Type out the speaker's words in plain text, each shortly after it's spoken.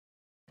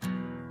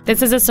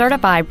This is a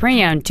certified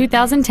pre-owned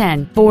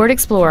 2010 Ford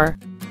Explorer.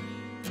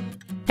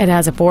 It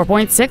has a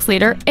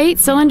 4.6-liter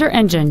 8-cylinder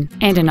engine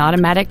and an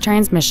automatic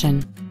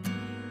transmission.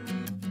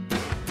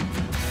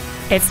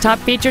 Its top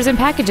features and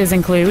packages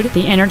include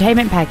the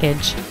entertainment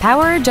package,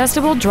 power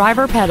adjustable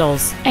driver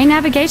pedals, a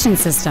navigation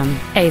system,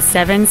 a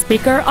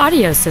 7-speaker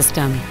audio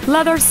system,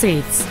 leather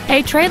seats,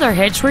 a trailer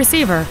hitch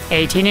receiver,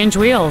 18-inch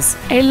wheels,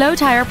 a low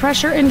tire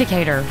pressure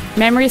indicator,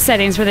 memory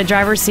settings for the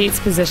driver's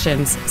seat's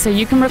positions, so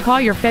you can recall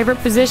your favorite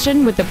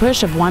position with the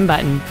push of one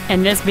button.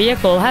 And this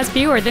vehicle has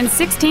fewer than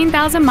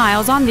 16,000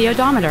 miles on the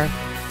odometer.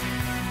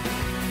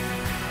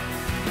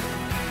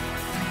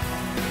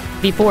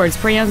 The Ford's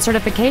pre-owned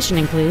certification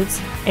includes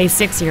a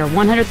 6-year,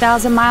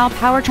 100,000-mile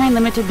powertrain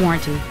limited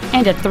warranty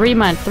and a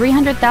 3-month,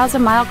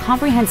 300,000-mile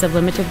comprehensive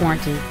limited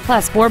warranty,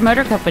 plus Ford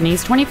Motor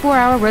Company's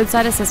 24-hour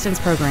roadside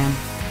assistance program.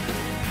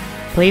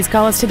 Please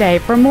call us today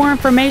for more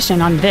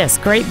information on this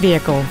great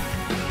vehicle.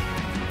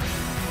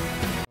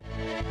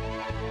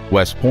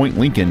 West Point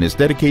Lincoln is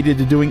dedicated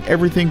to doing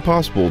everything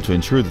possible to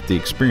ensure that the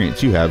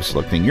experience you have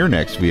selecting your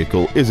next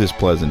vehicle is as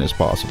pleasant as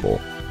possible.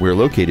 We're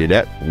located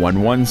at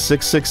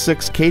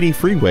 11666 Katy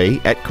Freeway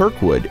at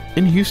Kirkwood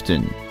in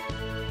Houston.